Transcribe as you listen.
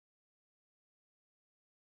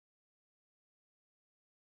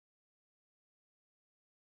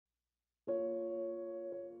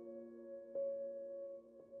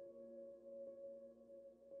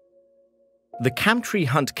The CAMTREE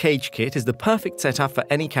HUNT cage kit is the perfect setup for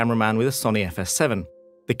any cameraman with a Sony FS7.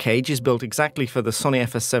 The cage is built exactly for the Sony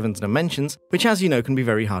FS7's dimensions, which as you know can be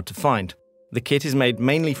very hard to find. The kit is made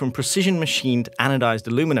mainly from precision machined anodized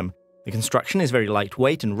aluminum. The construction is very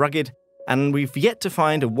lightweight and rugged, and we've yet to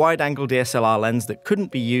find a wide-angle DSLR lens that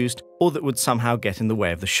couldn't be used or that would somehow get in the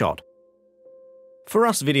way of the shot. For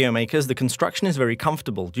us video makers, the construction is very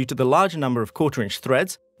comfortable due to the larger number of quarter-inch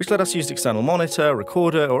threads, which let us use external monitor,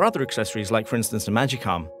 recorder, or other accessories like for instance a Magic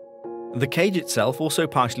Arm. The cage itself also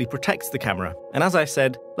partially protects the camera, and as I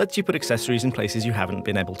said, lets you put accessories in places you haven't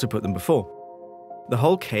been able to put them before. The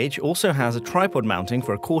whole cage also has a tripod mounting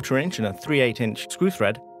for a quarter-inch and a 3/8-inch screw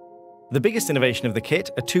thread. The biggest innovation of the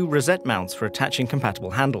kit are two rosette mounts for attaching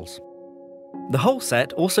compatible handles. The whole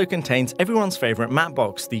set also contains everyone's favourite matte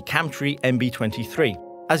box, the CAMTREE MB23.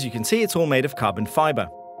 As you can see, it's all made of carbon fibre.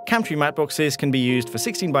 CAMTREE matte boxes can be used for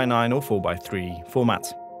 16:9 or 4:3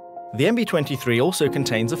 formats. The MB23 also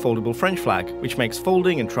contains a foldable French flag, which makes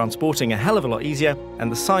folding and transporting a hell of a lot easier,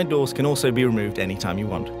 and the side doors can also be removed anytime you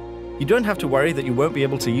want. You don't have to worry that you won't be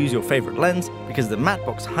able to use your favourite lens, because the matte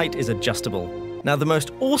box height is adjustable. Now the most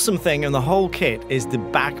awesome thing in the whole kit is the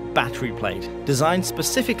back battery plate. Designed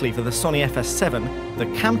specifically for the Sony FS7, the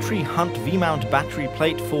CAMTREE HUNT V-mount battery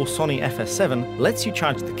plate for Sony FS7 lets you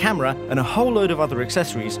charge the camera and a whole load of other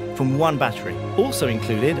accessories from one battery. Also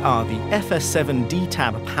included are the FS7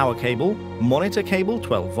 D-tab power cable, monitor cable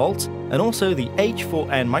 12 volts, and also the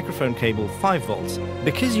H4n microphone cable 5 volts.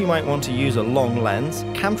 Because you might want to use a long lens,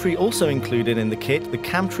 CAMTREE also included in the kit the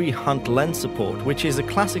CAMTREE HUNT lens support, which is a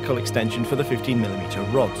classical extension for the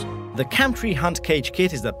 15mm rods. The CAMTREE HUNT cage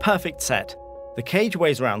kit is the perfect set. The cage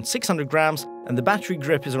weighs around 600 grams and the battery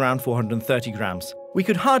grip is around 430 grams. We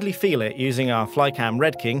could hardly feel it using our Flycam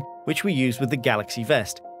Red King, which we use with the Galaxy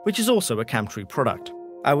Vest, which is also a CAMTREE product.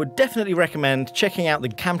 I would definitely recommend checking out the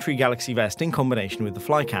CAMTREE Galaxy Vest in combination with the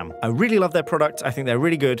Flycam. I really love their products, I think they're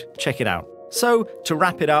really good, check it out. So, to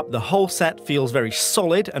wrap it up, the whole set feels very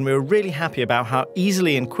solid and we were really happy about how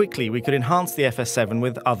easily and quickly we could enhance the FS7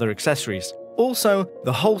 with other accessories. Also,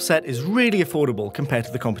 the whole set is really affordable compared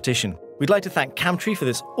to the competition. We'd like to thank CAMTREE for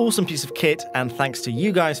this awesome piece of kit, and thanks to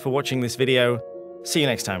you guys for watching this video. See you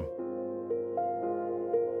next time.